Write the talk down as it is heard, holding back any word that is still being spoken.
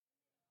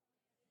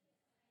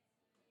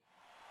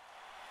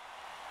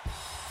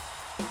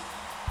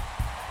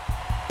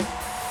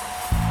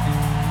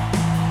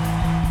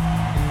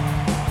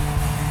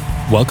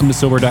Welcome to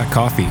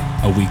Sober.Coffee,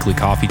 a weekly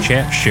coffee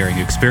chat sharing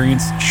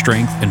experience,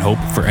 strength, and hope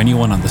for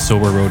anyone on the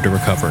sober road to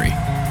recovery.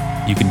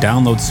 You can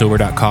download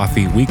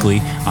Sober.Coffee weekly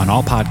on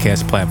all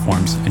podcast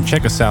platforms and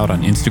check us out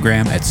on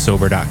Instagram at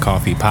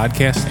Sober.Coffee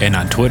Podcast and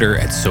on Twitter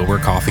at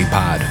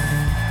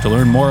SoberCoffeePod. To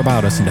learn more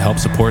about us and to help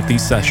support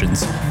these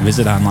sessions,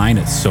 visit online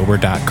at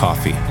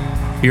Sober.Coffee.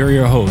 Here are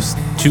your hosts,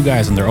 two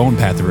guys on their own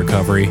path to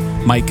recovery,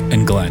 Mike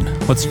and Glenn.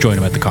 Let's join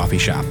them at the coffee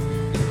shop.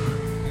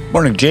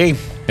 Morning, Jay.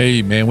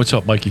 Hey, man. What's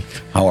up, Mikey?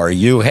 How are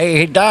you?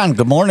 Hey, Don.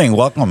 Good morning.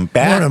 Welcome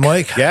back. Morning,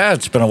 Mike. Yeah,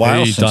 it's been a while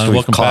Hey, since Don, we've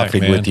welcome back,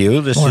 coffeed man. with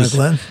you. Morning,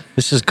 Glenn.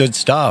 This is good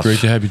stuff. Great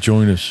to have you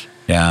join us.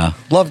 Yeah.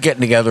 Love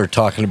getting together,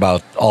 talking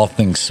about all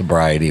things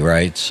sobriety,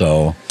 right?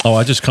 So, Oh,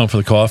 I just come for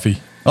the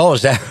coffee.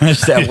 is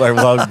that where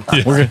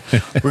we're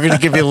going to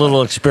give you a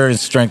little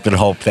experience, strength, and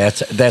hope.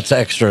 That's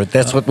extra.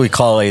 That's what we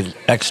call a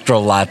extra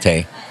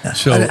latte.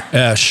 So,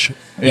 Esh.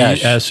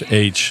 Esh.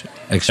 E-S-H.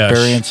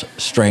 Experience,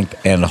 strength,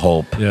 and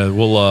hope. Yeah,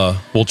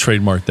 we'll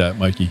trademark that,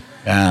 Mikey.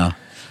 Yeah.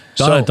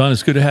 Don,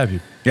 it's good to have you.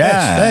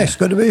 Yeah. Thanks.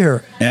 Good to be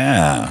here.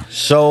 Yeah.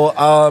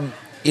 So,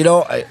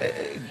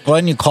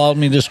 Glenn, you called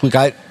me this week.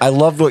 I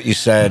loved what you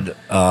said.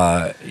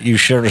 You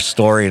shared a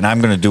story, and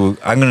I'm gonna do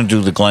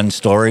the Glenn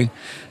story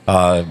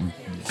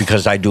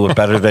because I do it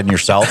better than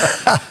yourself.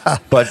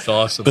 But That's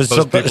awesome. But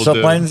Most people so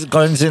do.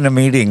 Glenn's in a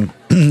meeting.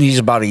 He's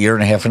about a year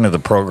and a half into the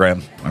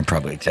program. I'm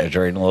probably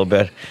exaggerating a little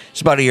bit.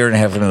 It's about a year and a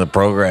half into the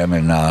program,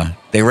 and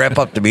they wrap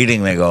up the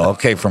meeting. They go,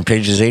 okay, from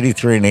pages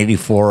 83 and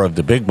 84 of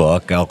the big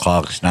book,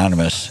 Alcoholics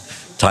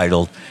Anonymous,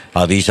 titled,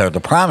 these are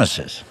the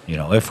promises.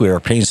 If we are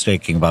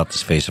painstaking about the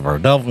space of our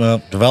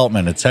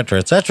development, et cetera,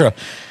 et cetera.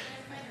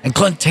 And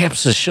Glenn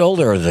taps the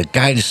shoulder of the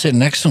guy who's sitting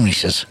next to him. He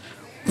says,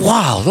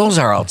 wow, those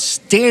are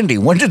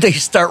outstanding. When did they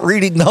start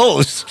reading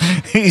those?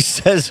 He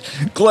says,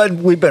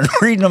 Glenn, we've been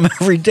reading them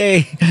every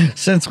day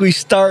since you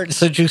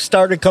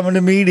started coming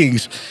to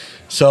meetings.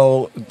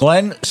 So,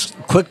 Glenn,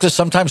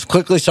 sometimes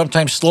quickly,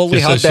 sometimes slowly.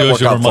 How'd that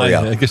work out for you?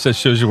 I guess that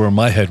shows you where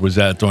my head was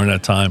at during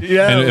that time.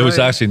 Yeah, and it was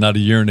right. actually not a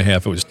year and a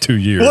half. It was 2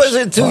 years. Was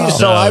it 2 years?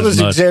 So Yeah, I it was was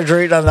nuts.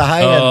 exaggerating on the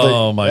high end.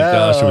 Oh, my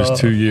gosh. It was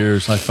 2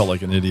 years. I felt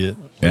like an idiot.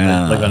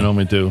 Yeah. Like I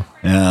normally do.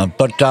 Yeah,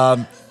 but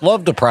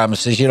love the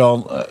promises.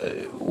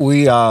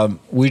 We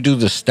do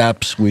the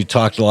steps. We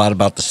talked a lot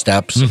about the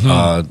steps,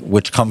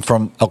 which come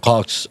from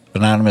Alcoholics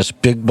Anonymous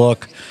Big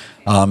Book.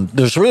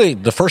 There's really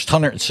the first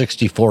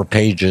 164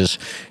 pages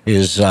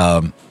is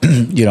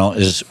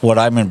what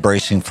I'm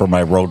embracing for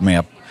my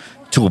roadmap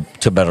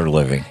to better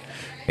living,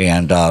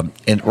 and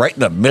right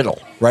in the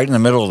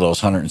middle of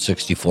those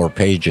 164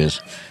 pages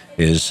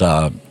is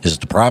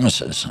the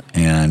promises,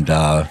 and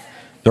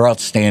they're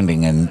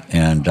outstanding,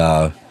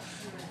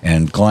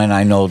 and Glenn,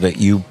 I know that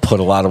you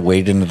put a lot of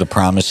weight into the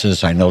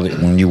promises. I know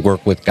that when you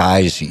work with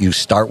guys, you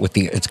start with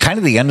it's kind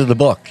of the end of the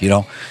book,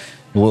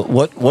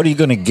 What are you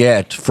going to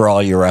get for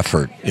all your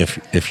effort,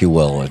 if you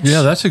will?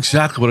 Yeah, that's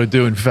exactly what I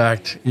do. In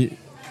fact, they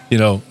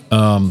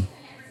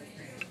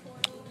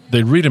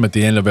read them at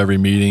the end of every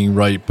meeting,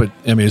 right? But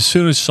I mean, as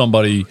soon as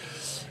somebody,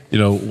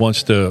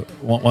 wants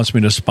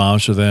me to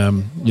sponsor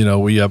them,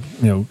 we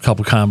have a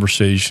couple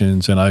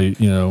conversations, and I,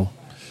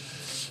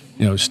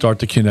 start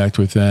to connect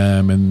with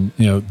them, and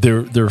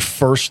their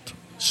first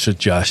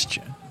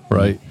suggestion,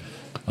 right?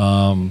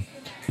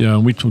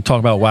 And we talk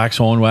about wax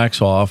on,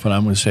 wax off, and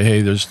I'm going to say,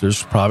 hey,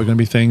 there's probably going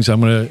to be things I'm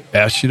going to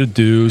ask you to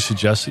do,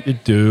 suggest that you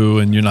do,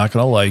 and you're not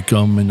going to like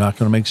them, and not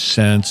going to make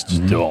sense.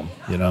 Just do them,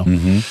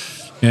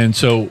 Mm-hmm. And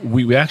so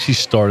we actually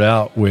start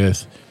out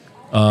with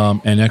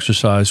an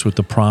exercise with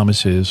the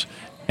promises,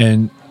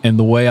 and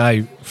the way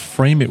I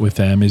frame it with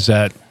them is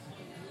that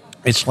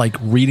it's like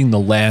reading the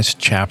last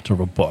chapter of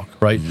a book,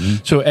 right?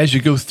 Mm-hmm. So as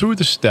you go through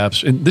the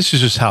steps, and this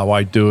is just how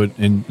I do it,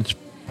 and it's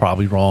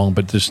probably wrong,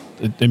 but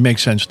it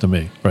makes sense to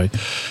me, right?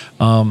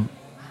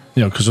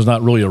 Because there's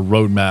not really a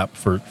roadmap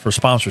for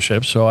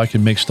sponsorship, so I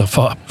can make stuff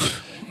up.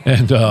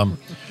 And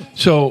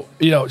so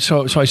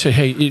I say,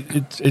 hey,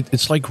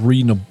 it's like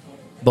reading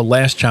the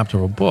last chapter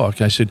of a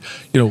book. I said,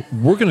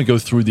 we're going to go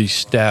through these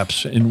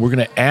steps, and we're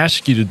going to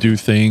ask you to do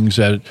things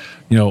that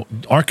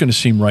aren't going to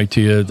seem right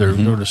to you. They're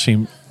going to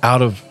seem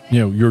out of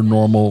your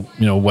normal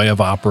way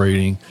of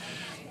operating.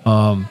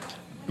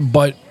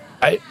 But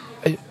I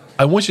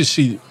want you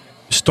to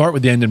start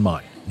with the end in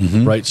mind,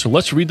 right? So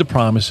let's read the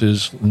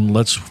promises, and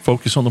let's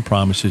focus on the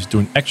promises, do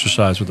an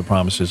exercise with the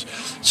promises,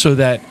 so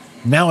that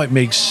now it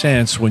makes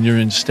sense when you're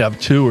in step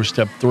 2 or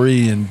step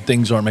 3 and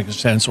things aren't making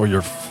sense, or you're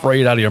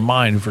afraid out of your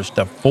mind for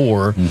step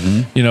 4.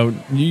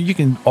 You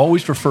can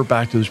always refer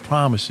back to those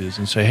promises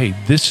and say, hey,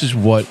 this is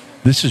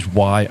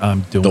why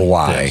I'm doing the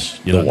why. this.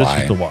 The why.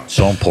 This is the why.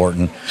 So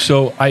important.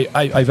 So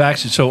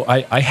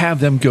I have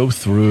them go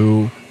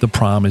through the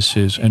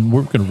promises, and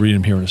we're going to read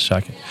them here in a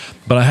second.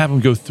 But I have them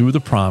go through the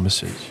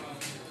promises,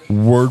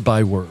 word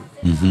by word,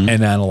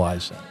 and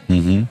analyze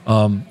them.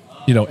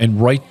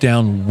 And write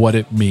down what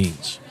it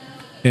means.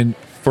 And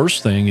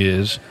first thing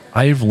is,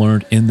 I have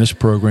learned in this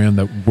program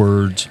that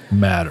words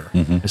matter,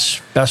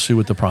 especially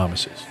with the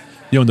promises.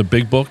 In the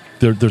big book,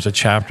 there's a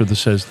chapter that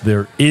says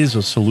there is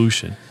a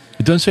solution.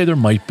 It doesn't say there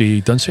might be,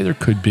 it doesn't say there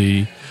could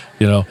be.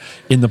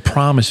 In the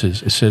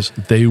promises, it says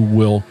they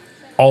will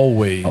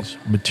always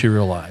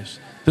materialize.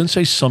 Doesn't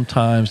say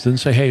sometimes, doesn't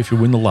say, hey, if you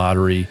win the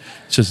lottery.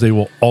 It says they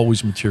will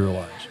always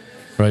materialize,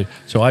 right?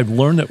 So I've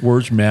learned that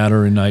words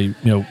matter, and I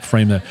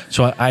frame that.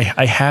 So I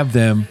have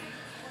them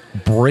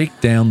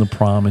break down the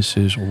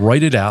promises,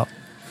 write it out,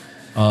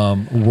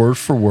 word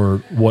for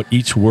word, what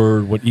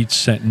each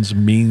sentence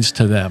means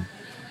to them.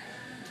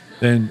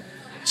 Then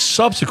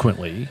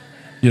subsequently,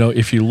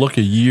 if you look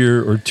a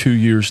year or 2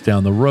 years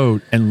down the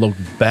road and look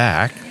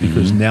back,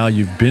 because now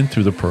you've been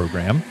through the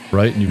program,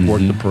 right? And you've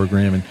worked the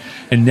program,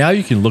 and now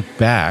you can look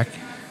back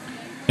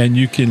and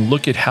you can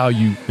look at how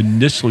you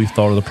initially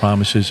thought of the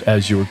promises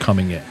as you were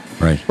coming in.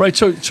 Right.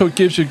 So it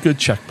gives you a good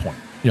checkpoint,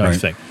 I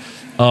think.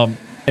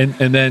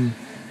 And then,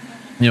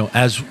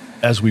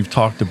 as we've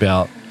talked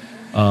about,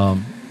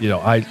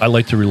 I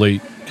like to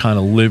relate kind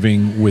of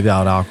living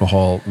without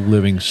alcohol,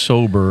 living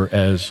sober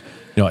as,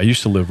 I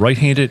used to live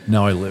right-handed,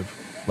 now I live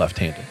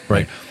left-handed,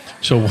 right?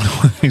 So one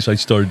of the things I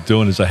started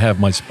doing is I have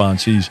my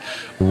sponsees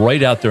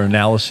write out their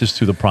analysis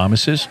to the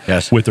promises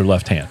with their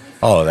left hand.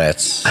 Oh,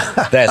 that's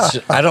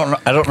I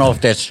don't know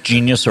if that's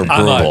genius or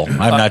brutal.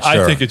 I'm not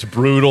sure. I think it's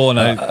brutal, and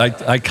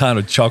I kind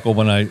of chuckle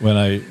when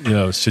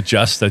I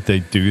suggest that they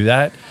do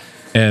that,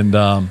 and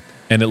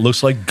it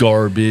looks like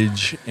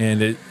garbage,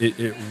 and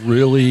it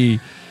really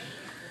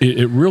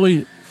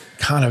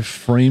kind of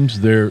frames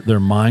their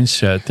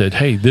mindset that,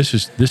 hey, this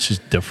is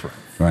different.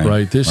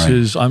 Right. This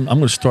is, I'm going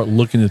to start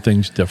looking at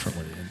things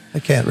differently. I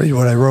can't read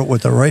what I wrote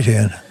with the right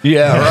hand.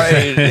 Yeah,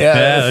 right.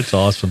 Yeah, that's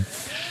awesome.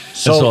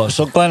 So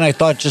Glenn, I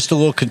thought just a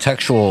little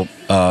contextual.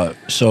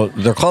 So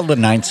they're called the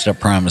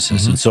 9-step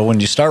promises. And so when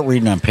you start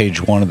reading on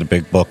page 1 of the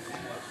big book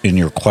in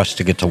your quest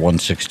to get to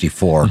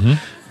 164,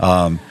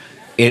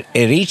 at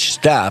each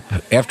step,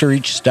 after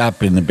each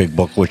step in the big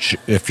book, which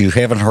if you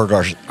haven't heard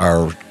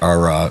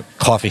our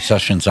coffee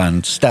sessions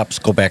on steps,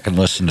 go back and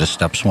listen to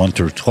steps 1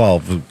 through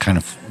 12. We kind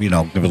of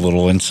give a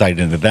little insight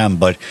into them.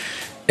 But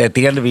at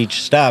the end of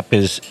each step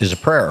is a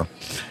prayer,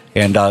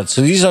 and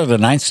so these are the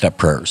 9-step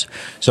prayers.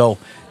 So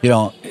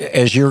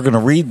as you're going to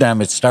read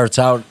them, it starts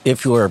out,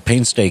 if you are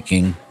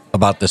painstaking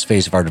about this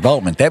phase of our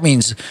development. That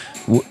means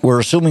we're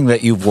assuming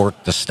that you've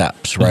worked the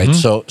steps, right?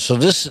 So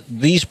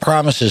these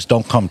promises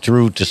don't come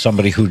through to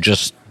somebody who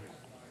just,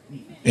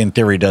 in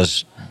theory,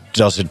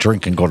 doesn't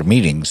drink and go to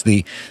meetings.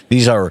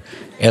 These are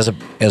as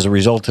a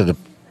result of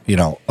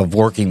of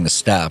working the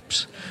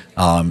steps.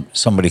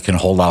 Somebody can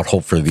hold out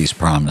hope for these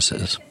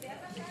promises.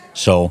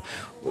 So,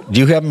 do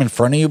you have them in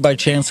front of you by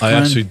chance, Glenn?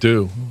 I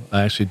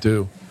actually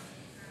do.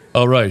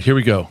 All right, here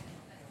we go.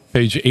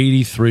 Page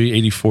 83,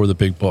 84 of the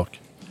big book.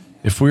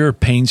 If we are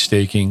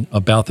painstaking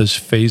about this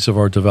phase of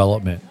our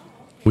development,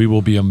 we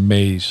will be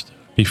amazed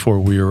before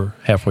we are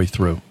halfway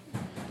through.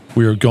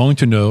 We are going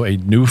to know a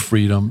new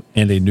freedom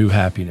and a new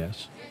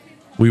happiness.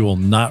 We will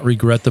not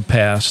regret the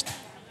past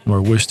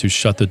nor wish to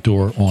shut the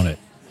door on it.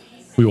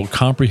 We will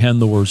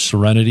comprehend the word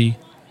serenity,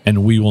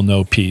 and we will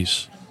know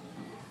peace.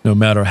 No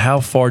matter how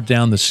far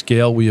down the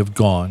scale we have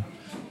gone,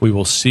 we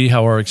will see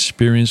how our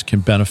experience can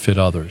benefit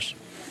others.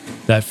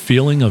 That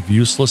feeling of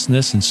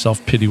uselessness and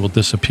self-pity will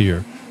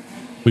disappear.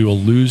 We will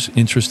lose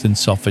interest in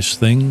selfish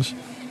things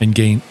and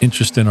gain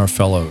interest in our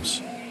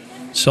fellows.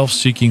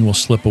 Self-seeking will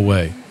slip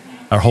away.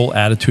 Our whole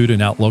attitude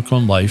and outlook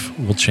on life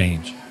will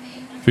change.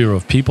 Fear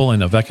of people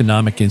and of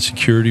economic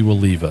insecurity will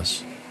leave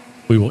us.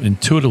 We will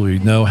intuitively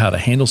know how to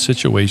handle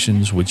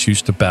situations which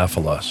used to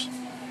baffle us.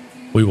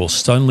 We will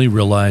suddenly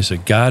realize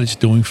that God is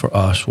doing for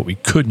us what we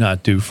could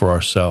not do for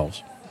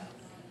ourselves.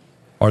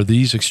 Are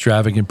these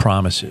extravagant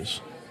promises?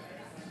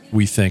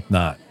 We think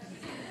not.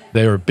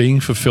 They are being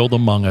fulfilled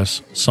among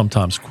us,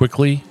 sometimes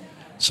quickly,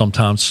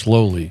 sometimes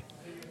slowly.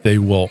 They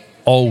will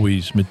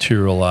always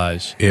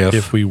materialize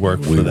if we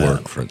work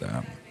for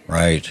them.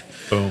 Right.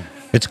 Boom.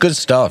 It's good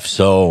stuff.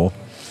 So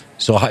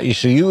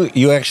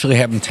you actually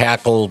have them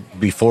tackled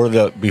before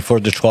the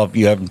 12.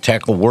 You have them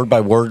tackled word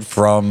by word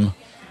from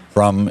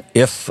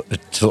if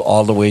to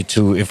all the way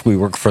to if we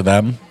work for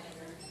them.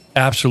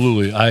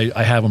 Absolutely.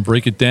 I have them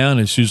break it down.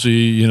 It's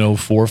usually,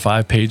 4 or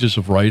 5 pages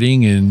of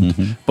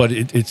writing, but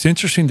it's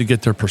interesting to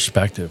get their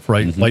perspective,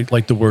 right?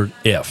 Like the word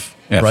if,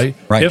 right?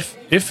 Right.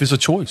 If is a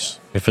choice.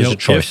 If is a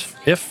choice.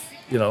 If,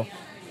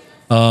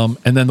 and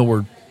then the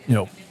word,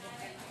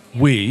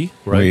 we,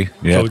 right?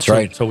 We, yeah, that's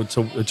right. So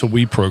it's a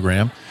we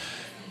program.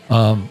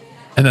 And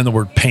then the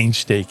word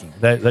painstaking.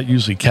 That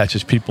usually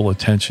catches people's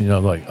attention,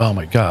 like, oh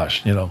my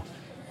gosh,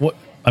 what?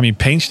 I mean,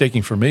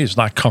 painstaking for me is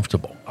not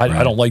comfortable.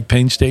 I don't like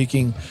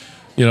painstaking,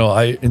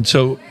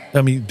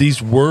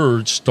 these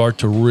words start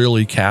to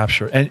really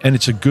capture, and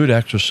it's a good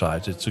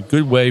exercise. It's a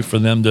good way for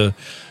them to,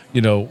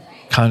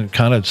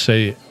 kind of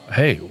say,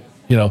 hey,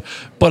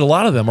 but a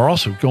lot of them are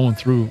also going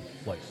through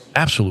like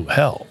absolute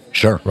hell.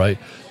 Sure. Right.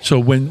 So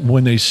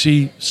when they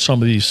see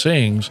some of these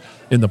things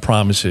in the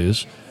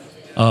promises,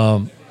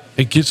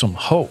 it gives them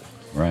hope.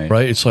 Right.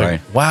 It's like,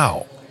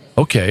 wow.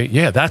 Okay,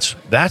 yeah, that's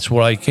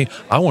what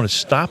I want to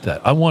stop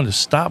that. I want to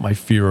stop my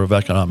fear of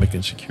economic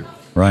insecurity.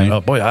 Right.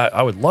 Boy,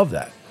 I would love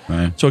that.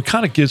 Right. So it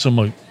kind of gives them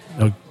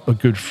a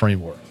good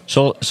framework.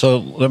 So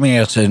let me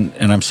ask, and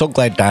I'm so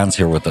glad Don's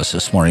here with us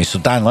this morning. So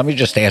Don, let me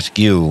just ask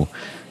you.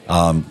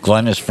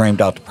 Glenn has framed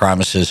out the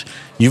promises.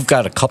 You've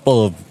got a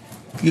couple of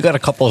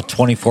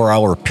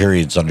 24-hour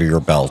periods under your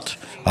belt.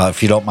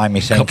 If you don't mind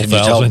me saying, can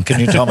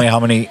you tell me how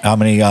many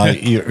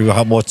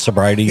what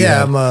sobriety you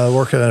have? I'm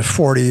working on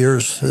 40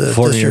 years.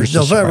 40 years.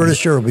 November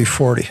this year will be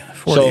 40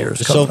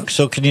 years.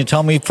 So can you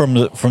tell me from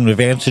the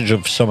vantage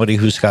of somebody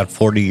who's got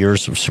 40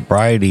 years of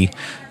sobriety,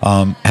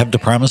 have the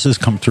promises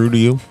come through to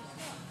you?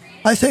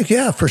 I think,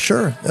 yeah, for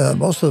sure.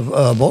 Most of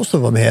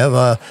them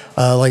have.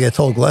 Like I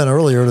told Glenn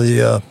earlier,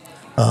 the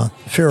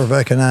fear of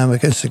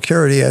economic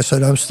insecurity. I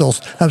said I'm still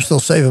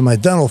saving my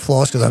dental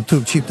floss because I'm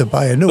too cheap to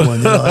buy a new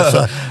one. So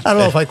I don't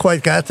know if I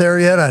quite got there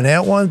yet on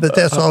that one, but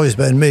that's always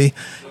been me.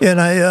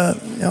 And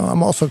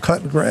I'm also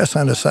cutting grass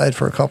on the side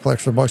for a couple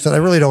extra bucks that I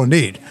really don't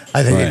need.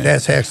 I think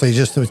that's actually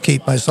just to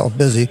keep myself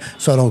busy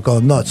so I don't go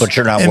nuts. But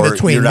you're not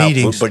worried.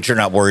 But you're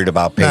not worried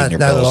about paying your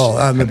bills. Not at all.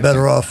 I'm in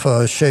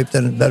better shape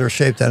than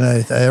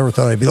I ever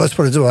thought I'd be. Let's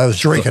put it this way: I was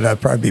drinking, I'd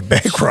probably be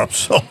bankrupt.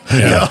 So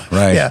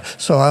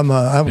So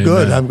I'm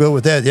good. I'm good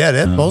with that.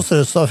 Yeah, most of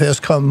the stuff has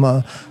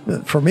come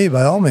for me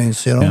by all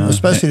means.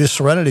 Especially the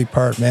serenity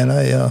part, man.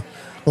 I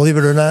believe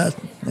it or not,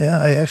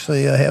 I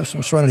actually have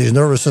some serenity, as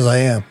nervous as I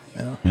am.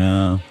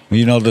 Yeah.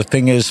 The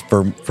thing is,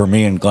 for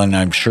me and Glenn,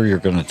 I'm sure you're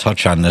going to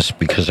touch on this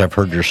because I've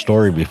heard your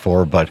story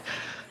before, but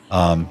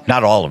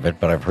not all of it,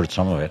 but I've heard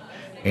some of it,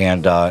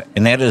 and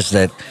that is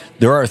that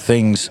there are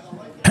things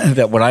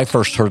that when I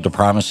first heard the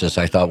promises,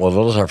 I thought, well,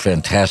 those are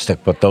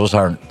fantastic, but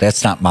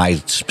that's not my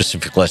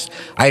specific list.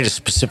 I had a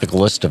specific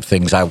list of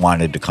things I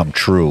wanted to come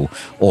true,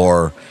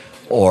 or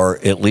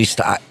at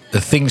least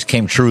the things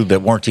came true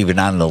that weren't even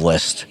on the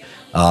list.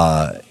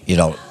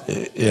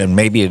 And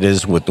maybe it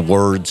is with the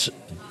words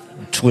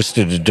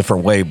twisted a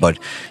different way, but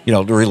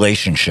the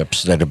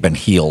relationships that have been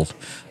healed,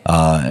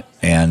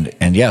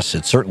 and yes,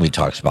 it certainly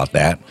talks about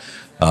that.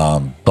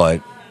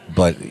 But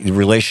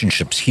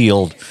relationships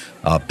healed,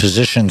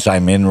 positions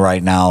I'm in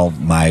right now,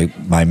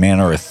 my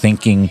manner of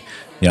thinking,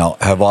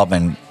 have all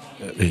been,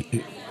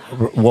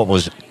 what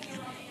was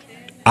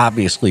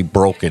obviously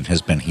broken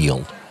has been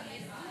healed.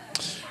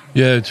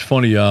 Yeah, it's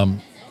funny.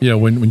 When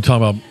you talk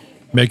about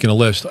making a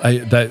list,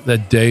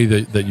 that day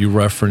that you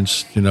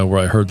referenced, where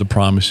I heard the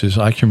promises,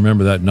 I can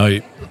remember that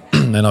night,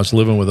 and I was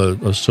living with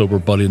a sober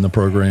buddy in the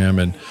program,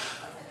 and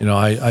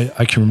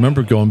I can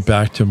remember going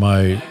back to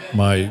my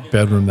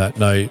bedroom that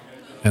night,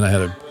 and I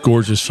had a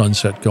gorgeous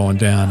sunset going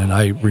down, and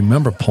I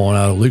remember pulling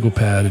out a legal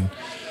pad and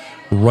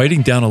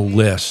writing down a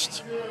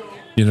list,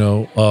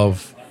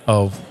 of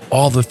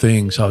all the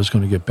things I was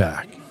going to get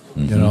back.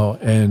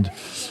 And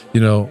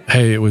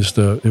hey, it was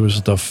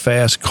the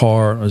fast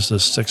car, it was the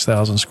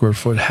 6,000 square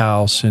foot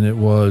house, and it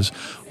was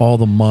all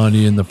the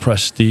money and the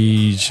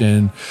prestige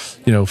and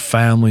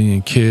family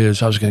and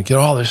kids. I was going to get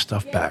all this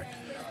stuff back.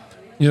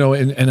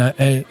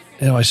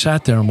 I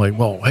sat there and I'm like,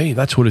 well, hey,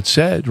 that's what it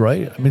said,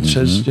 right? I mean, it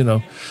says,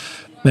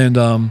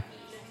 and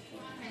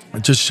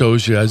it just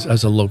shows you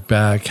as I look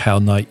back how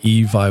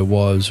naive I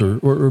was,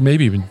 or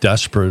maybe even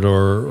desperate,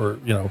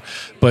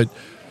 but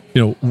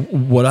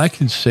what I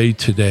can say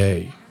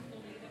today,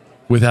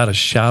 without a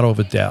shadow of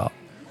a doubt,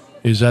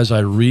 is as I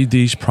read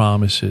these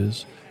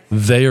promises,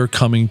 they are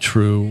coming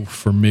true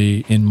for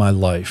me in my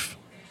life.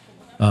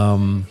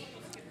 And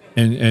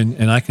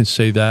I can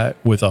say that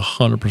with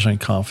 100%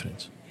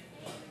 confidence.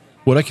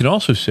 What I can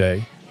also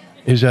say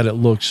is that it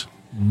looks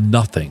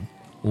nothing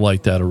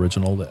like that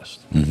original list.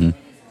 Mm-hmm.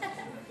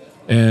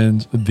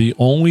 And the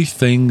only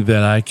thing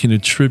that I can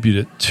attribute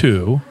it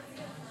to,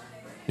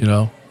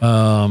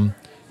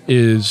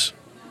 is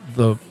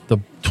the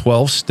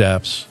 12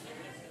 steps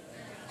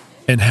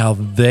and how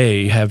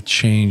they have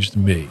changed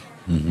me.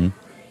 Mm-hmm.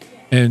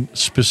 And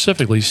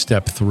specifically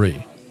step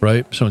 3,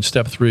 right? So in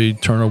step 3,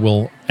 turn our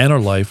will and our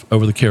life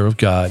over the care of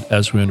God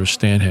as we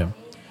understand him.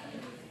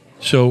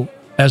 So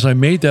as I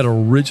made that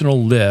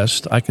original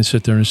list, I can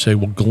sit there and say,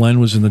 well, Glenn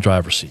was in the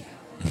driver's seat.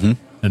 Mm-hmm.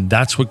 And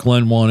that's what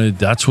Glenn wanted.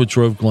 That's what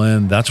drove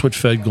Glenn. That's what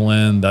fed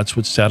Glenn. That's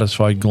what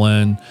satisfied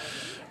Glenn.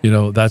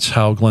 That's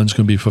how Glenn's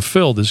going to be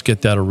fulfilled, is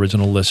get that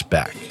original list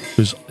back.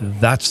 Because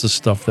that's the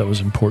stuff that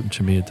was important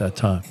to me at that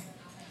time.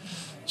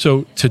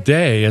 So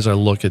today, as I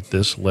look at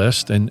this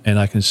list and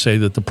I can say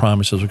that the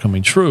promises are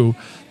coming true,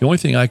 the only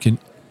thing I can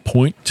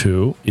point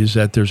to is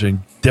that there's a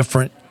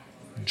different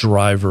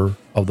driver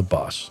of the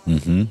bus,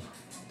 mm-hmm.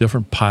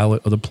 different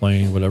pilot of the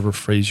plane, whatever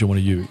phrase you want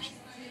to use.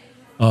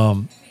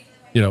 And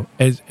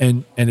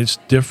it's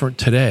different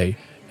today.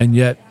 And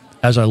yet,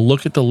 as I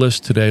look at the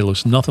list today, it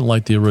looks nothing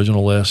like the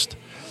original list.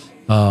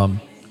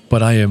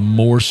 But I am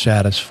more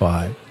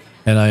satisfied,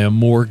 and I am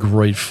more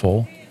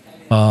grateful,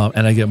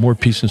 and I get more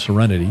peace and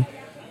serenity,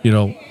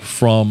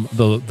 from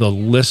the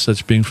list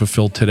that's being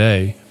fulfilled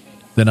today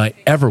than I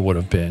ever would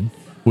have been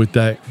with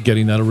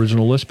getting that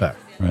original list back.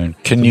 Right?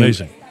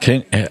 Amazing.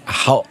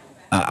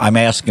 I'm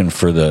asking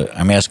for the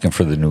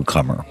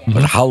newcomer, mm-hmm.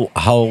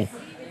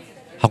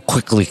 but how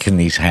quickly can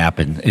these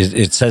happen?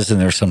 It says in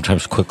there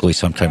sometimes quickly,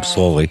 sometimes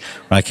slowly.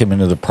 When I came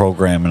into the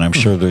program, and I'm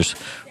sure there's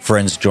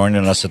friends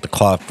joining us at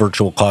the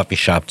virtual coffee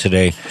shop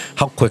today,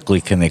 how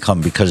quickly can they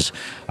come? Because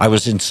I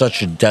was in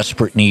such a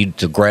desperate need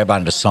to grab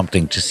onto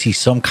something, to see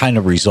some kind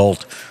of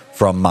result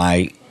from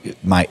my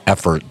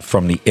effort,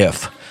 from the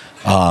if.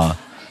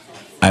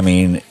 I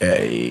mean,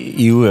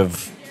 you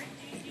have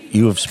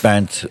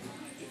spent,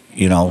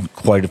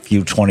 quite a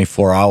few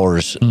 24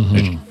 hours,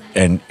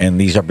 and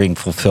these are being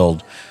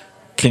fulfilled.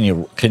 Can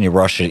you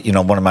rush it?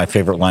 One of my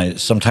favorite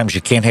lines, sometimes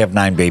you can't have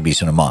 9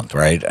 babies in a month,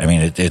 right? I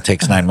mean, it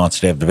takes 9 months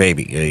to have the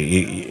baby.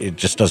 It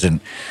just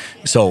doesn't.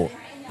 So,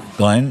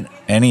 Glenn,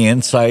 any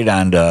insight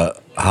on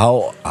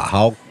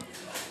how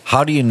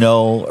do you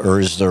know,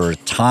 or is there a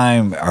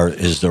time, or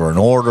is there an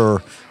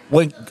order?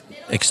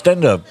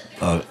 Extend a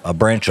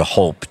branch of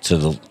hope to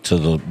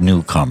the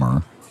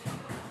newcomer.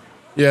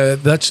 Yeah,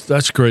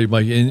 that's great,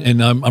 Mike.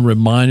 And I'm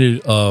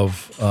reminded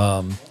of,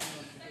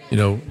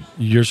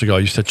 years ago I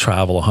used to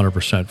travel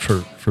 100%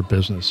 for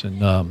business,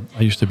 and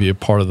I used to be a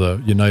part of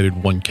the United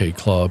 1K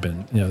Club,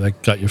 and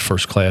that got you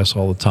first class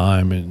all the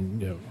time,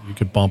 and you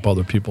could bump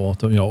other people,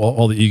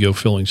 all the ego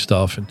filling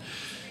stuff, and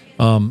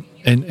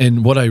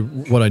what I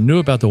knew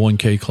about the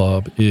 1K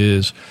Club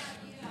is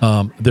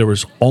there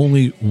was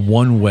only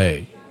one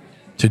way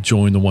to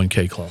join the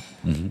 1K Club.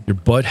 Mm-hmm. Your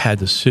butt had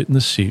to sit in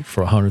the seat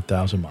for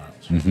 100,000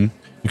 miles. Mm-hmm.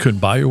 You couldn't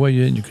buy your way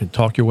in. You couldn't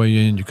talk your way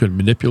in. You couldn't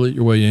manipulate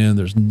your way in.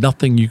 There's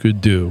nothing you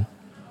could do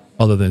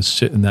other than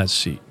sit in that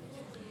seat.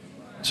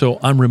 So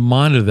I'm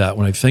reminded of that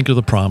when I think of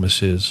the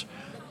promises,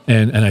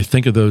 and I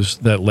think of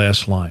that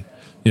last line.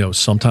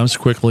 Sometimes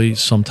quickly,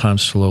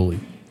 sometimes slowly.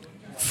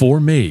 For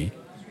me,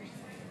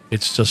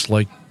 it's just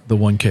like the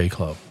 1K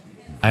Club.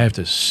 I have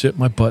to sit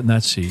my butt in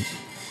that seat.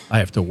 I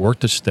have to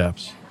work the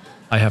steps.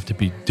 I have to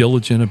be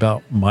diligent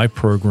about my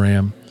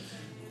program.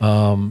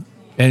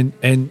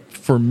 And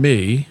for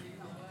me,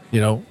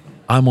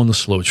 I'm on the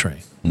slow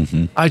train.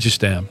 Mm-hmm. I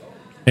just am.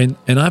 And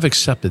I've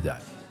accepted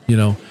that.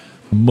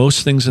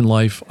 Most things in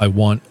life I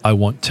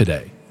want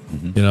today.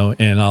 Mm-hmm.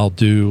 And I'll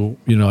do,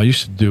 I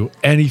used to do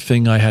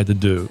anything I had to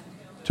do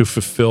to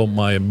fulfill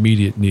my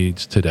immediate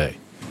needs today.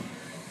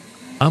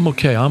 I'm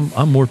okay.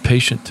 I'm more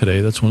patient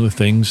today. That's one of the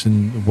things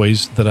and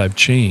ways that I've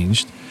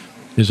changed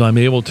is I'm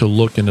able to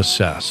look and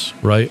assess,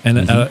 right? And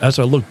as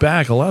I look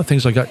back, a lot of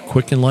things I got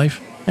quick in life,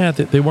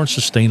 they weren't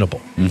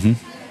sustainable. Mm-hmm.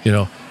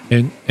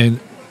 And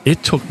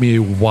it took me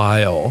a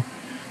while.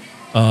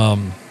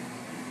 In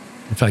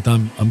fact,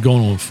 I'm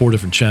going on 4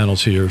 different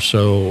channels here,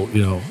 so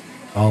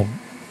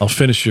I'll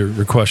finish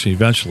your question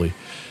eventually.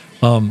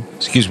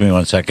 Excuse me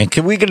 1 second.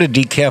 Can we get a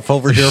decaf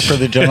over here for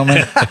the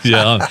gentleman?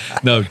 Yeah,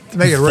 no.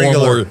 Make it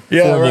regular.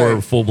 Four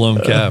more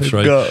full-blown caps,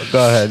 right? Go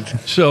ahead.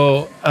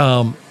 So,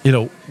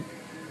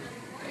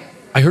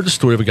 I heard the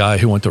story of a guy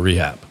who went to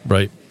rehab,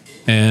 right?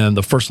 And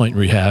the first night in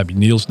rehab, he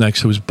kneels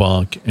next to his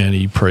bunk and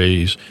he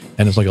prays,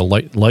 and it's like a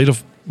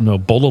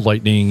bolt of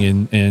lightning,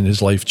 and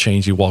his life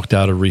changed. He walked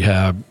out of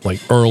rehab like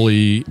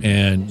early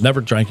and never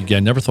drank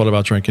again. Never thought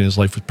about drinking. His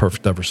life was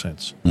perfect ever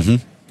since.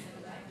 Mm-hmm.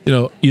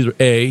 Either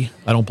A,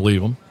 I don't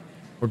believe him,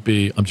 or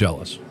B, I'm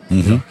jealous.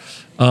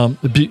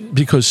 Mm-hmm.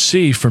 Because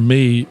C, for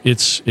me,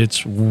 it's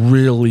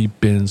really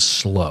been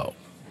slow.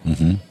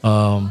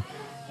 Mm-hmm.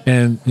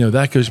 And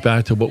that goes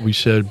back to what we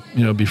said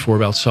before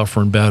about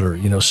suffering better.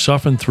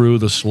 Suffering through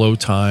the slow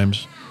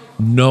times,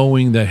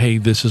 knowing that hey,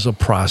 this is a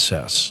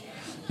process.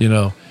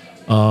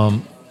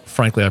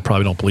 Frankly, I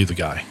probably don't believe the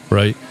guy,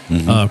 right?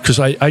 Because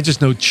I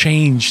just know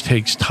change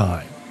takes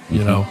time.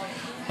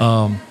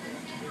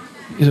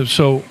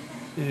 So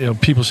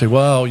people say,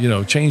 well,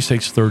 change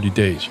takes 30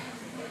 days.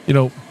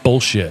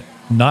 Bullshit.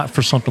 Not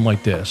for something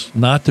like this.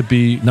 Not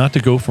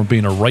to go from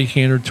being a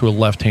right-hander to a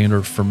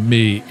left-hander. For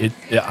me,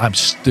 I'm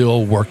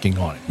still working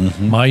on it.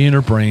 Mm-hmm. My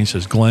inner brain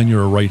says, Glenn,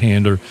 you're a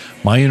right-hander.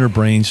 My inner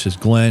brain says,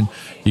 Glenn,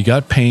 you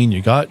got pain.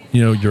 You got,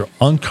 you're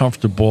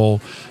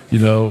uncomfortable.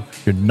 You're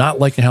not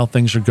liking how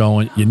things are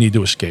going. You need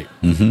to escape.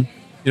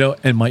 Mm-hmm.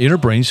 And my inner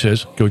brain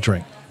says, go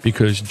drink,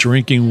 because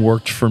drinking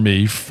worked for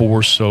me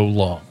for so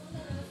long.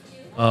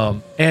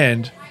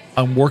 And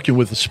I'm working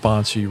with a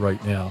sponsor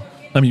right now.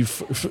 I mean,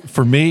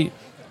 for me,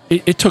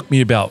 it took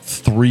me about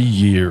 3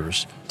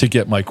 years to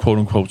get my quote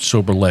unquote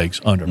sober legs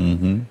under me.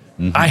 Mm-hmm.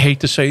 Mm-hmm. I hate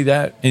to say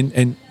that,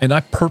 and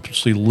I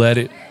purposely let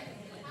it.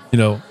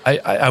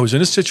 I was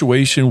in a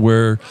situation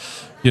where,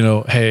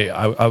 hey,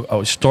 I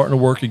was starting to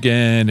work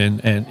again,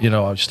 and I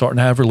was starting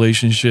to have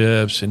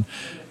relationships, and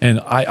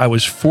I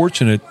was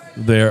fortunate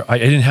there. I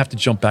didn't have to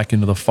jump back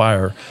into the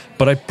fire,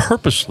 but I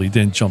purposely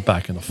didn't jump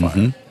back in the fire.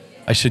 Mm-hmm.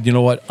 I said, you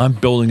know what? I'm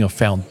building a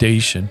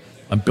foundation.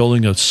 I'm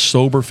building a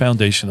sober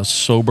foundation, a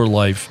sober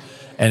life.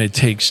 And it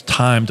takes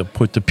time to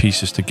put the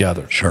pieces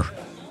together. Sure.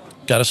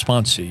 Got a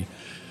sponsee,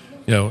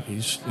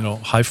 he's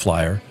high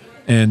flyer,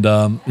 and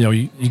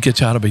he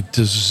gets out of a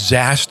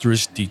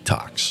disastrous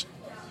detox.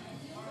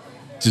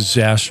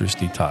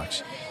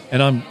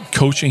 And I'm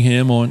coaching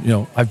him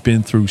on, I've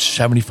been through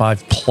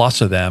 75 plus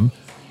of them,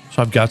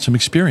 so I've got some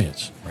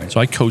experience. Right. So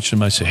I coach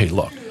him. I say, hey,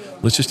 look,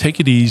 let's just take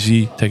it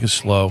easy, take it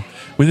slow.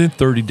 within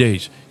 30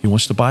 days, he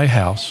wants to buy a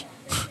house.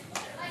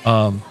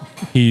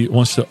 He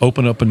wants to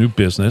open up a new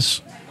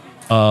business.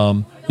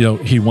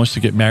 He wants to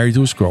get married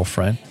to his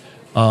girlfriend.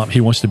 He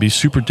wants to be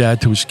super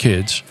dad to his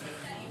kids.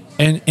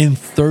 And in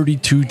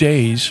 32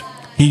 days,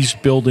 he's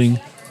building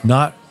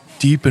not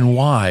deep and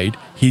wide,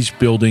 he's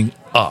building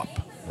up.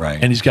 Right.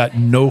 And he's got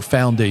no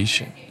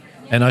foundation.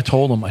 And I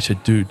told him, I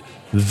said, dude,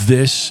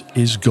 this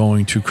is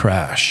going to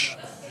crash.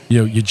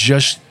 You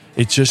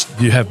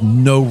have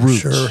no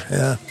roots. Sure,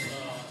 yeah.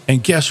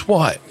 And guess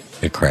what?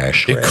 It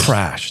crashed. It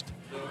crashed.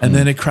 And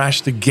then it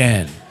crashed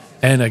again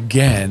and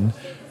again.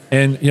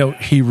 And,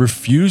 he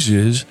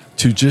refuses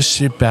to just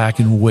sit back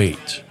and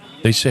wait.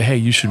 They say, hey,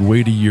 you should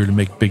wait a year to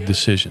make big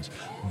decisions.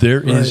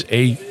 There is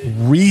a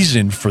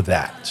reason for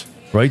that.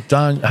 Right,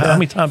 Don? How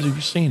many times have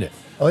you seen it?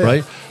 Oh, yeah,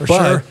 right? for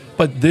sure.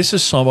 But this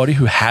is somebody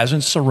who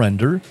hasn't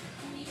surrendered,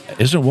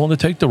 isn't willing to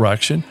take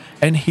direction,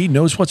 and he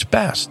knows what's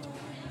best.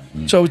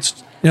 So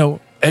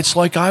it's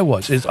like I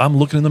was. I'm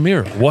looking in the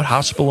mirror. What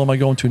hospital am I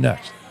going to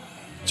next?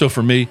 So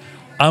for me,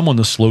 I'm on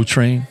the slow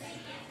train,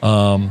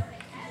 and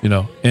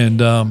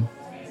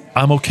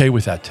I'm okay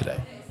with that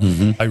today.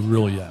 I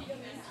really am.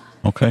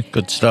 Okay,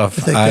 good stuff.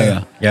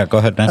 I think, go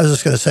ahead, Dan. I was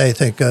just going to say, I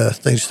think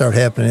things start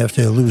happening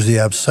after you lose the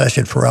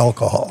obsession for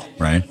alcohol.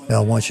 Right.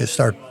 Once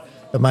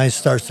the mind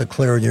starts to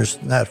clear and you're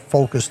not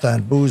focused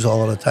on booze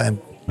all of the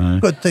time,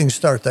 good things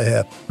start to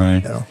happen.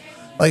 Right.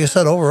 Like I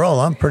said, overall,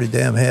 I'm pretty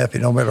damn happy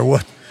no matter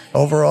what.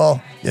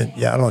 Overall, I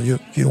don't know,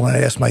 you want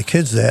to ask my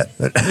kids that.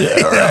 But,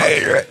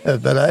 right.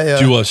 But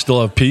do you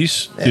still have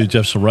peace? Do you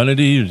have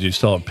serenity? Do you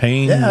still have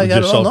pain? Yeah, I do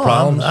you still have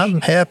problems? I'm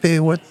happy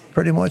with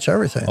pretty much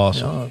everything.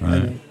 Awesome. I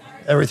mean,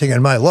 everything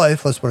in my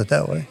life, let's put it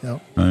that way.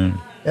 Right.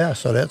 Yeah,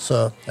 so that's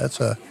a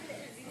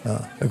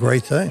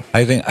great thing.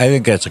 I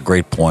think that's a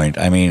great point.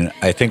 I mean,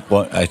 I think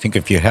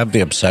if you have the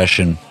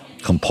obsession,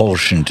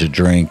 compulsion to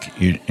drink,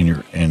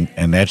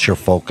 and that's your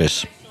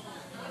focus,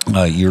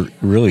 you're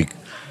really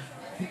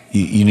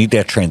you need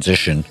that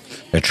transition,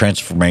 that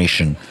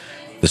transformation.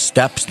 The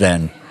steps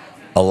then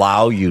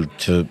allow you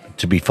to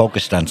be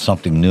focused on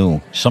something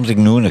new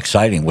and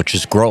exciting, which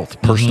is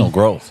growth, personal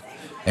growth.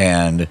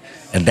 And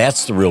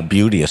that's the real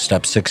beauty of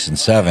step 6 and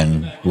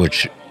 7,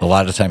 which a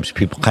lot of times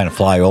people kind of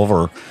fly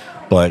over.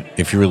 But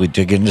if you really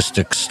dig into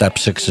step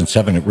 6 and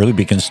 7, it really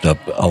begins to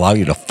allow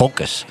you to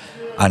focus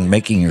on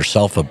making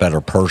yourself a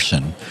better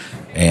person.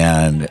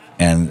 And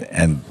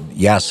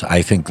yes,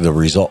 I think the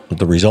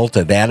result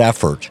of that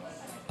effort,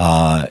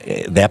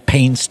 that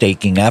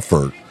painstaking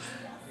effort,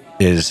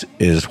 is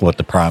what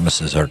the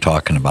promises are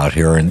talking about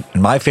here. And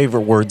my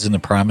favorite words in the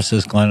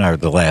promises, Glenn, are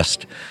the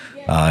last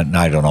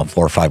 4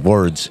 or 5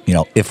 words,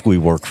 if we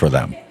work for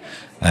them.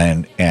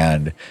 And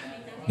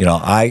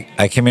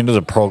I came into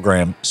the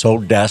program so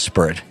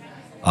desperate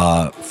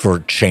for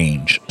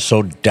change,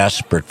 so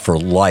desperate for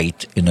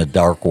light in a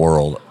dark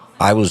world.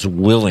 I was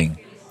willing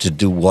to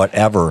do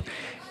whatever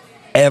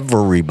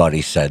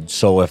everybody said.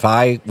 So if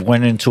I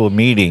went into a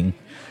meeting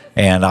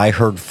and I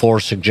heard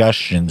 4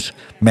 suggestions,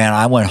 man,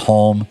 I went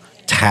home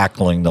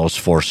tackling those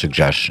 4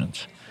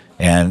 suggestions.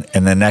 And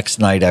the next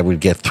night I would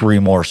get 3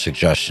 more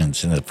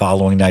suggestions, and the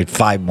following night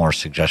 5 more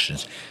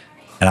suggestions.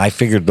 And I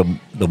figured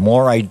the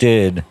more I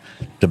did,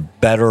 the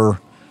better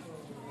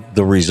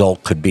the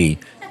result could be.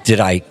 Did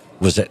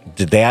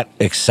that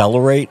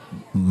accelerate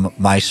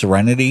my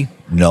serenity?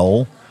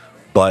 No.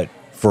 But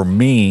for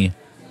me,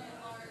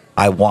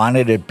 I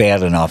wanted it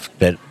bad enough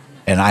and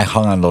I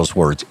hung on those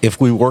words, if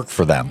we work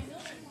for them.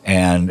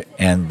 And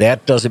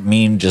that doesn't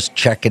mean just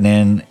checking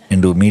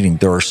into a meeting.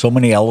 There are so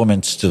many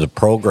elements to the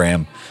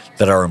program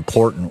that are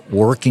important,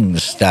 working the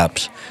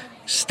steps,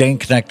 staying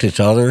connected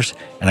to others.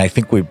 And I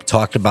think we've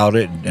talked about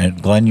it,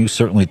 and Glenn, you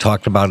certainly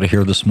talked about it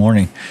here this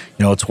morning.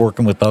 It's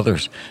working with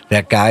others.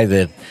 That guy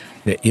that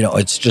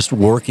it's just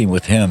working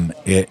with him.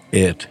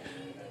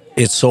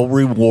 It's so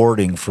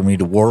rewarding for me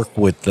to work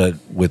with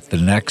the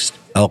next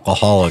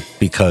alcoholic,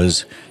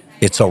 because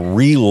it's a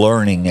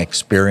relearning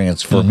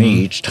experience for me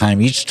each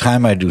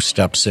time I do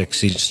step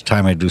 6, each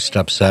time I do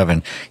step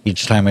 7,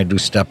 each time I do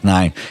step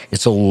 9.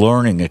 It's a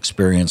learning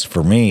experience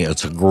for me.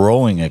 It's a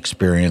growing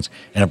experience,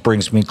 and it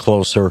brings me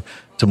closer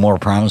to more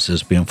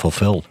promises being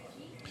fulfilled.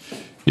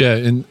 Yeah,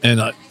 and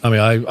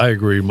I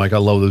agree, Mike. I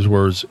love those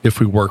words, if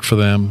we work for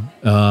them.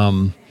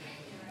 But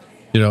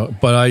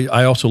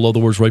I also love the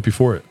words right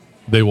before it.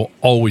 They will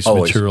always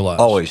materialize.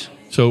 Always.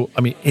 So,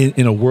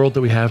 in a world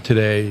that we have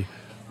today,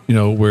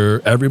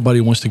 where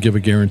everybody wants to give a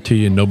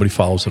guarantee and nobody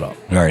follows it up.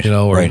 Right.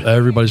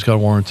 Everybody's got a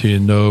warranty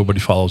and nobody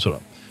follows it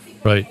up.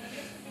 Right.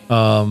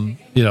 And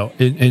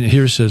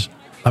here it says,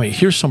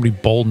 here's somebody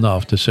bold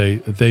enough to say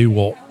they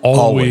will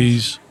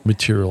always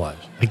materialize.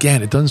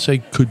 Again, it doesn't say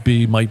could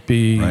be, might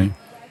be.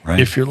 Right.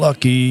 If you're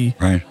lucky.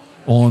 Right.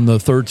 On the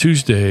third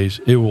Tuesdays,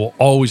 it will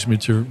always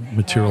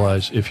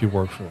materialize if you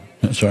work for it.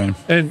 That's right.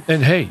 And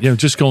hey,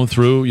 just going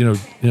through,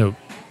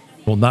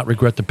 will not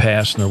regret the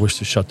past nor wish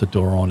to shut the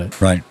door on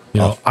it. Right.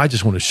 I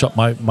just want to shut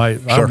I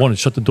want to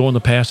shut the door on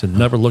the past and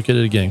never look at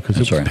it again, because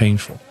it was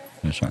painful.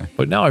 That's right.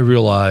 But now I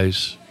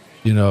realize,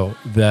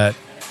 that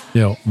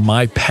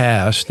my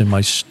past and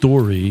my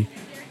story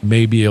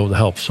may be able to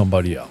help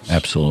somebody else.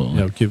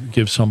 Absolutely.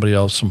 Give somebody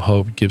else some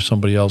hope, give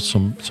somebody else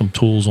some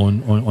tools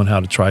on how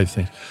to try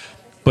things.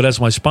 But as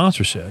my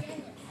sponsor said,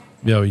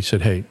 he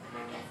said, hey,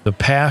 the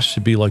past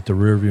should be like the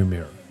rearview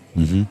mirror.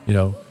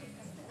 Mm-hmm.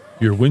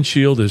 Your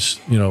windshield is,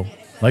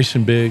 nice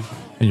and big,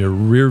 and your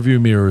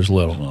rearview mirror is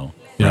little.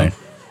 Right.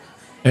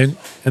 And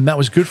that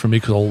was good for me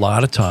because a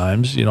lot of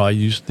times, I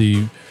used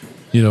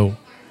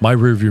my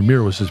rearview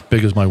mirror was as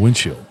big as my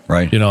windshield.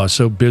 Right. I was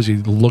so busy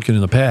looking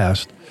in the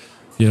past,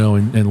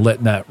 and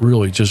letting that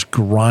really just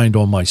grind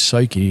on my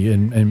psyche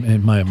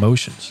and my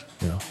emotions.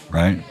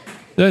 Right.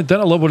 Then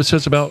I love what it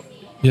says about,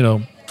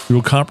 we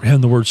will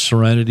comprehend the word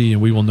serenity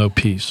and we will know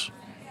peace.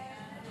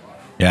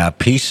 Yeah,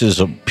 peace is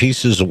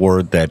a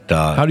word that.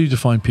 How do you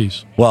define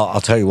peace? Well,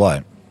 I'll tell you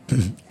what.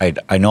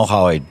 I know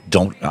how I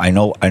don't. I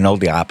know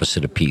the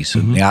opposite of peace.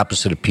 And the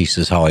opposite of peace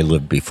is how I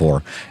lived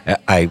before.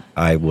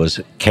 I was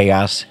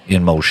chaos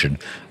in motion.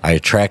 I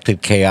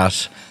attracted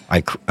chaos.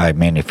 I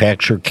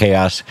manufactured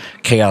chaos.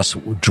 Chaos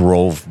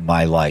drove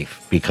my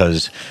life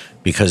because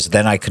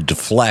then I could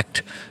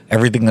deflect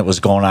everything that was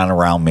going on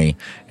around me,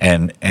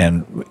 and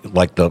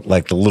like the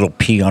little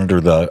pea under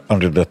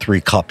the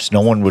 3 cups,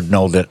 no one would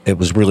know that it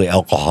was really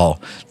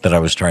alcohol that I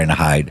was trying to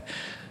hide.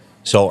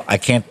 So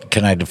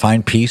can I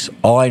define peace?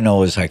 All I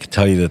know is I can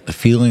tell you that the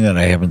feeling that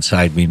I have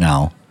inside me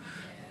now,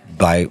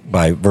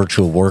 by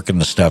virtue of working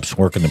the steps,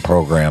 working the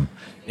program,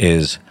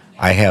 is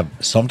I have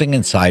something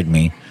inside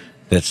me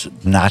that's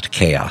not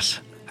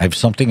chaos. I have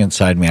something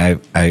inside me.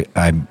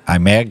 I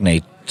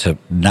magnate to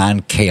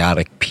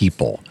non-chaotic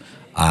people.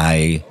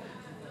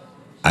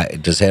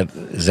 Does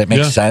that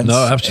make sense?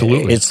 No,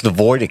 absolutely. It's the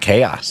void of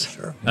chaos.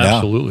 Sure. Yeah.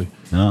 Absolutely.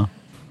 Yeah. How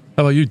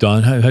about you,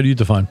 Don? How do you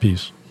define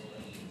peace?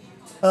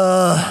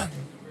 How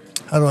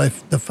do I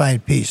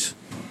define peace?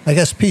 I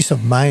guess peace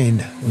of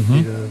mind would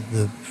be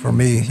for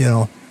me,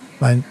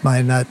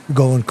 my not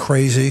going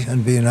crazy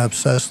and being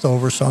obsessed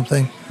over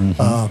something,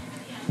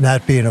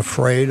 not being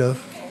afraid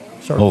of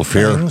certain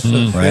fear.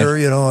 things. Right.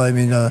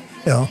 Fear,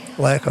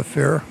 lack of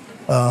fear.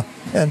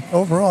 And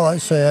overall,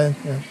 I'd say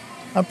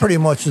I'm pretty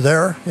much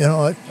there.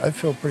 I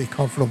feel pretty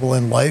comfortable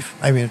in life.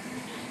 I mean,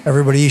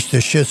 everybody eats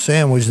the shit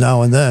sandwich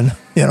now and then,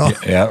 Yeah,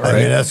 right. I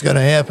mean, that's going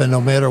to happen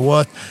no matter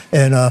what.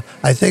 And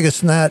I think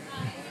it's not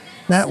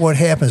what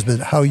happens, but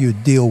how you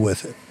deal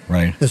with it.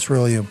 Right. That's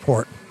really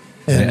important.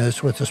 And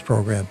that's what this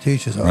program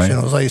teaches us. Right.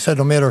 It's like you said,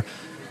 no matter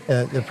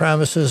the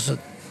promises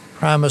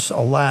promise a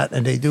lot,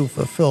 and they do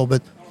fulfill,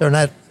 but they're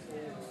not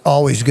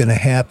always going to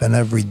happen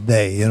every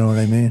day. You know what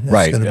I mean? It's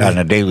Right. gonna be, On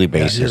a daily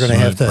basis. You're going to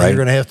have to. Right. You're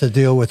going to have to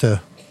deal with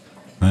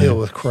deal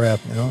with crap.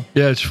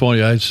 Yeah, it's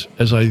funny.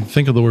 As I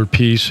think of the word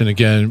peace, and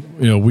again,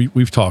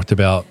 we've talked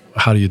about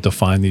how do you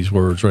define these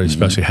words, right?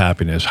 Especially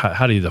happiness.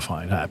 How do you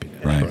define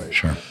happiness? Right.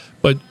 Sure.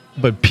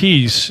 But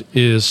peace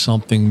is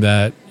something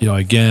that,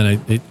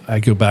 again, I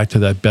go back to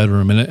that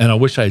bedroom, and I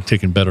wish I had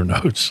taken better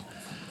notes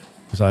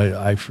because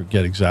I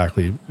forget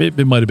exactly.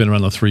 It might have been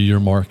around the 3-year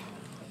mark.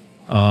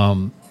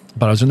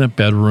 But I was in that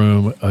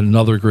bedroom,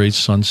 another great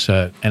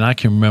sunset, and I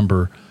can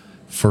remember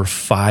for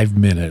 5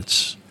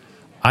 minutes,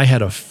 I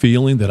had a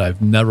feeling that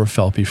I've never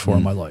felt before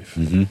in my life.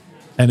 Mm-hmm.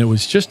 And it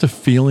was just a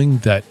feeling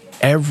that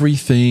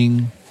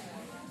everything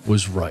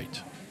was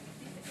right.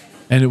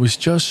 And it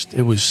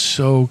was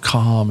so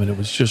calm, and it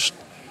was just,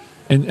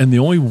 and the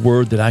only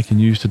word that I can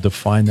use to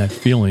define that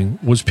feeling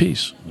was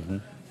peace. Mm-hmm.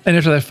 And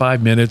after that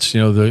 5 minutes,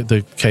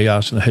 the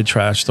chaos and the head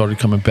trash started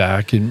coming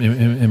back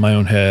in my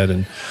own head,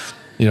 and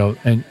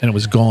it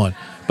was gone.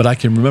 But I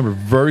can remember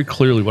very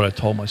clearly what I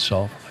told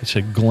myself. I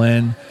said,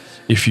 Glenn,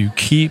 if you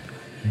keep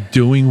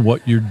doing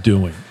what you're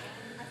doing,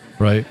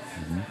 right?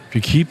 Mm-hmm. If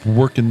you keep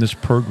working this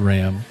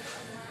program,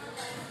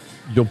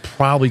 you'll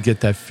probably get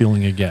that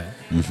feeling again.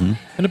 Mm-hmm.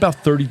 And about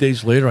 30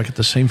 days later, I get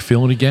the same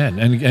feeling again.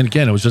 And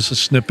again, it was just a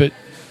snippet,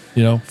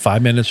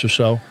 5 minutes or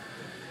so.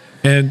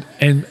 And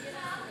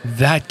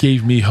that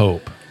gave me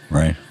hope.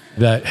 Right.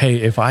 That, hey,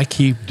 if I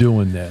keep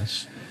doing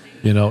this,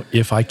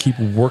 if I keep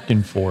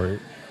working for it,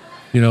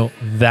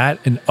 that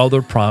and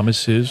other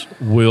promises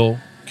will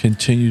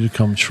continue to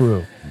come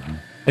true. Mm-hmm.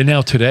 And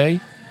now today,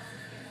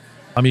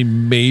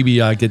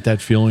 maybe I get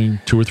that feeling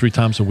 2 or 3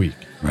 times a week.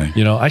 Right.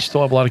 I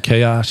still have a lot of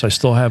chaos. I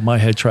still have my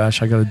head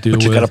trash I got to deal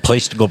with. But you got a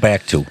place to go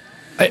back to.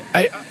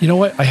 You know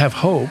what? I have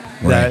hope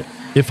that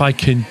if I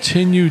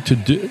continue to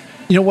do,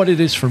 what it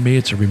is for me,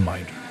 it's a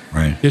reminder.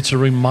 Right. It's a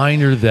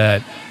reminder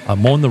that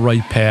I'm on the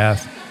right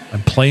path.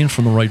 I'm playing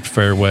from the right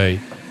fairway.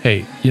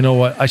 Hey, you know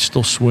what? I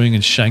still swing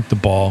and shank the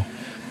ball,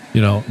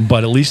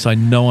 but at least I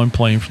know I'm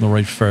playing from the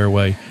right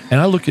fairway.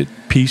 And I look at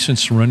peace and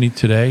serenity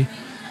today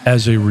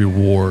as a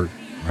reward.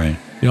 Right.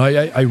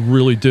 I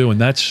really do.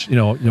 And that's,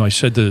 I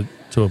said to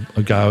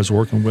a guy I was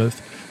working with,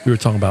 we were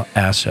talking about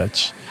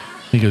assets.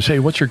 He goes, hey,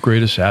 what's your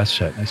greatest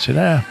asset? And I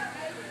said,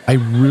 I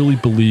really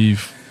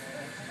believe,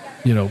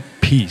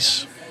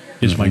 peace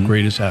is my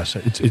greatest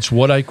asset. It's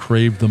what I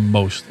crave the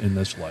most in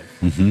this life.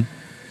 Mm-hmm.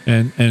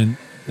 And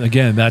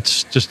again,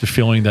 that's just the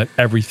feeling that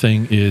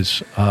everything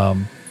is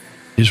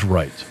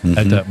right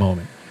at that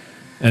moment.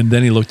 And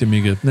then he looked at me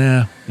and goes,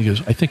 nah. He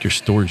goes, I think your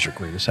story's your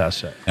greatest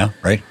asset. Yeah,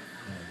 right.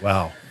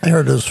 Wow. I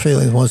heard those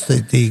feelings once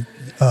they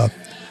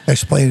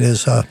explained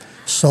as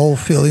soul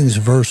feelings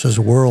versus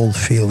world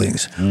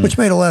feelings, which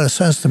made a lot of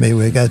sense to me.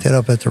 We got that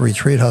up at the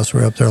retreat house.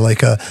 We were up there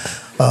like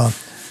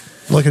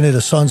looking at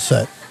a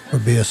sunset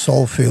would be a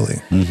soul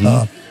feeling.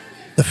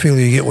 The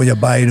feeling you get when you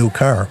buy a new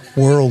car,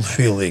 world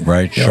feeling.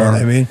 Right, you sure. know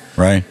what I mean?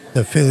 Right.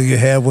 The feeling you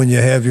have when you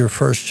have your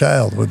first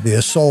child would be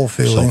a soul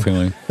feeling. Soul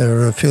feeling.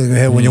 Or the feeling you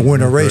have when you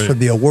win a race Right. would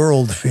be a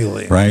world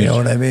feeling. Right. You know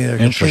what I mean? They're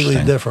completely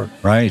Interesting. different.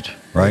 Right.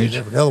 Completely Right.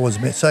 different. The other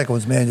one's, second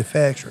one's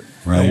manufactured.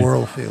 Right. The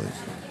world feelings.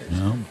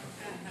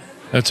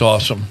 That's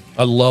awesome.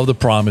 I love the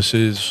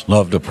promises.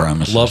 Love the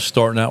promises. Love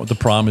starting out with the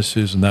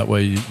promises, and that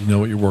way you know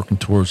what you're working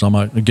towards. I'm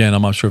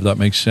not sure if that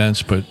makes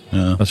sense, but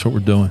that's what we're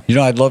doing. You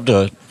know, I'd love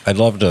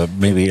to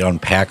maybe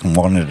unpack them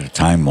one at a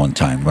time one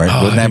time, right?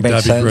 Oh, Wouldn't I that think make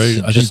that'd be sense?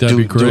 great. I Just think that'd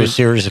be do a great.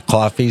 series of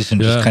coffees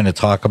and Yeah. just kind of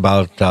talk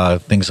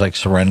about things like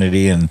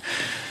serenity and,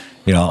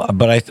 you know,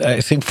 but I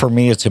think for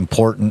me it's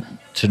important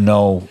to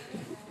know,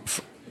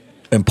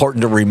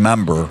 important to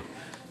remember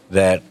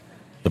that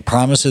the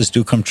promises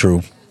do come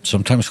true.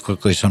 Sometimes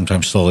quickly,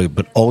 sometimes slowly,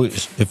 but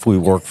always if we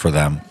work for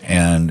them.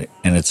 And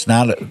it's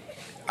not,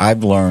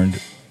 I've learned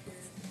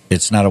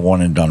it's not a one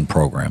and done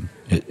program.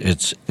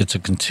 It's a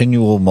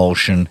continual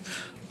motion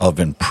of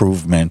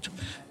improvement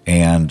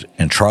and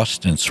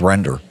trust and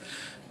surrender,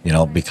 you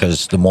know,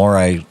 because the more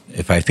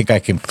if I think I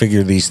can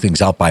figure these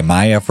things out by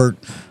my effort,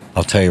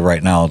 I'll tell you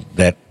right now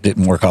that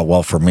didn't work out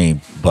well for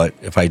me. But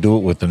if I do it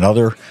with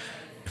another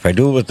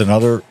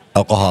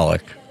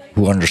alcoholic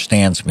who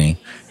understands me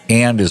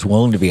and is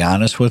willing to be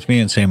honest with me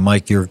and say,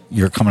 Mike, you're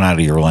coming out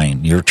of your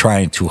lane. You're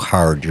trying too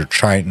hard. You're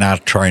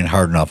not trying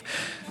hard enough.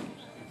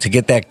 To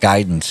get that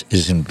guidance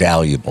is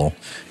invaluable.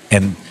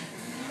 And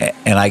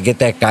I get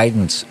that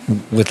guidance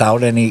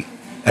without any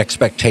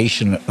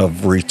expectation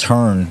of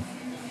return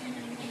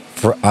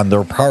on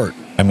their part.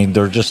 I mean,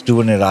 they're just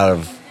doing it out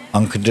of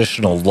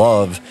unconditional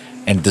love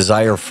and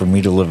desire for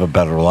me to live a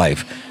better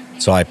life.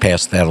 So I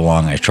pass that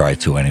along. I try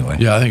to anyway.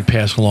 Yeah, I think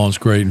passing along is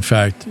great. In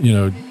fact, you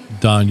know,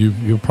 Don,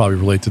 you'll probably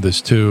relate to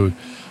this too.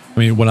 I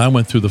mean, when I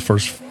went through the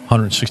first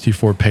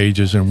 164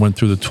 pages and went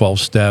through the 12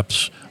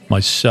 steps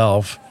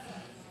myself,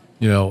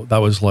 you know, that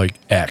was like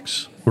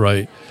X,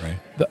 right? Right.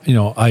 You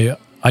know,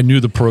 I knew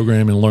the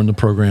program and learned the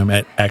program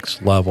at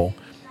X level.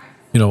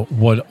 You know,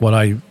 what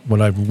I've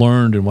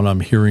learned and what I'm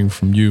hearing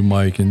from you,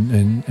 Mike,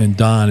 and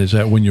Don, is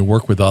that when you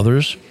work with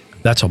others,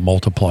 that's a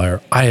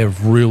multiplier. I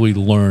have really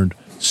learned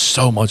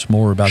so much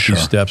more about Sure.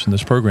 these steps in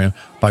this program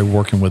by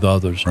working with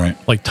others. Right.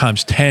 Like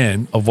times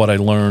 10 of what I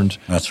learned.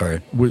 That's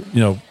right. You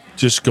know,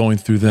 just going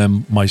through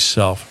them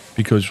myself.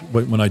 Because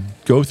when I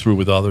go through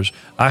with others,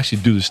 I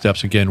actually do the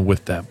steps again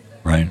with them.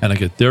 Right. And I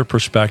get their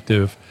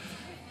perspective,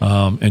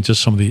 and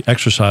just some of the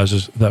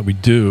exercises that we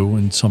do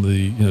and some of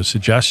the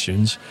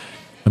suggestions.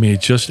 I mean,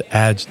 it just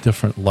adds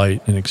different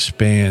light and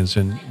expands,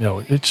 and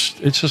it's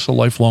just a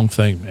lifelong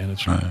thing, man.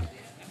 It's Right.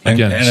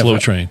 again And slow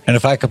if train. And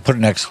if I could put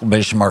an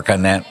exclamation mark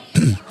on that,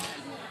 if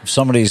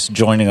somebody's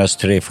joining us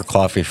today for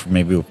coffee for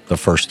maybe the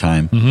first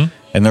time,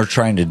 and they're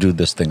trying to do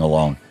this thing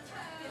alone,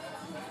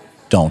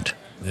 don't.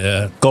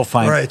 Yeah, Go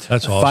find. Right.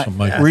 That's awesome,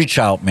 Mike. Reach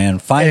out, man.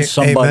 Find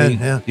somebody.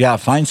 Amen, yeah.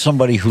 Find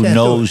somebody who Can't do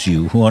knows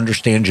you, who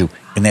understands you,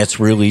 and that's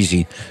real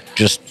easy.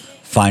 Just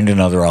find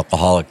another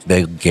alcoholic.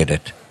 They'll get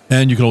it.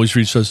 And you can always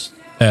reach us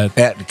at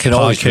Can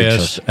always reach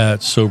us. podcast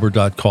at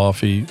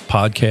sober.coffee,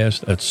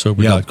 podcast at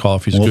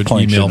sober.coffee is a good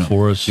point you email in-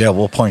 for us. Yeah,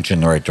 we'll point you in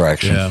the right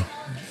direction. Yeah,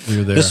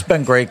 we're there. This has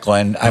been great,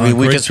 Glenn. I mean,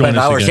 we great could spend joining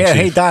us hours. again, Yeah,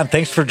 hey, Chief. Don,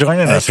 thanks for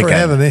joining us Thanks for again.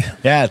 having me.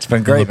 Yeah, it's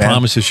been The great, man.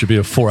 promises should be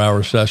a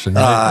 4-hour session.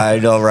 Right? I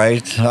know,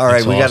 right? All right,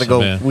 That's we got to awesome, go.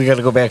 man. We got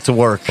to go back to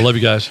work. I love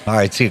you guys. All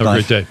right, see you, Have a Glenn.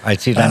 great day. All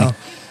right, see you, Donnie.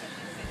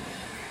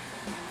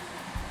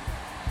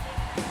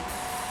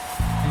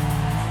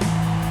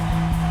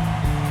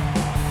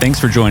 Thanks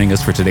for joining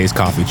us for today's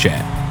coffee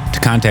chat. To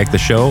contact the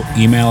show,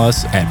 email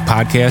us at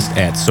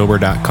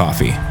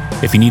podcast@sober.coffee.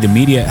 If you need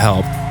immediate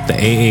help, the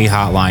AA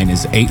hotline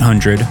is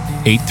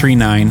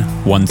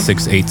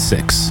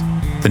 800-839-1686.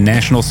 The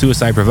National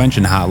Suicide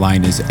Prevention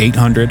Hotline is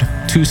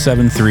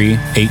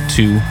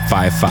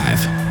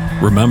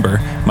 800-273-8255.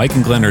 Remember, Mike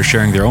and Glenn are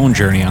sharing their own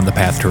journey on the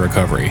path to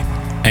recovery.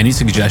 Any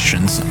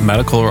suggestions,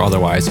 medical or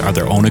otherwise, are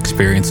their own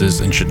experiences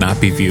and should not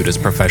be viewed as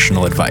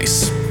professional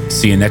advice.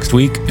 See you next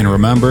week, and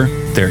remember,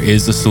 there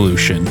is a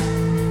solution.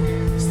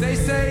 Stay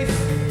safe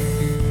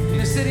in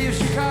the city of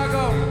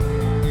Chicago.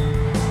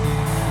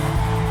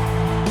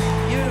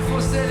 Beautiful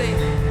city.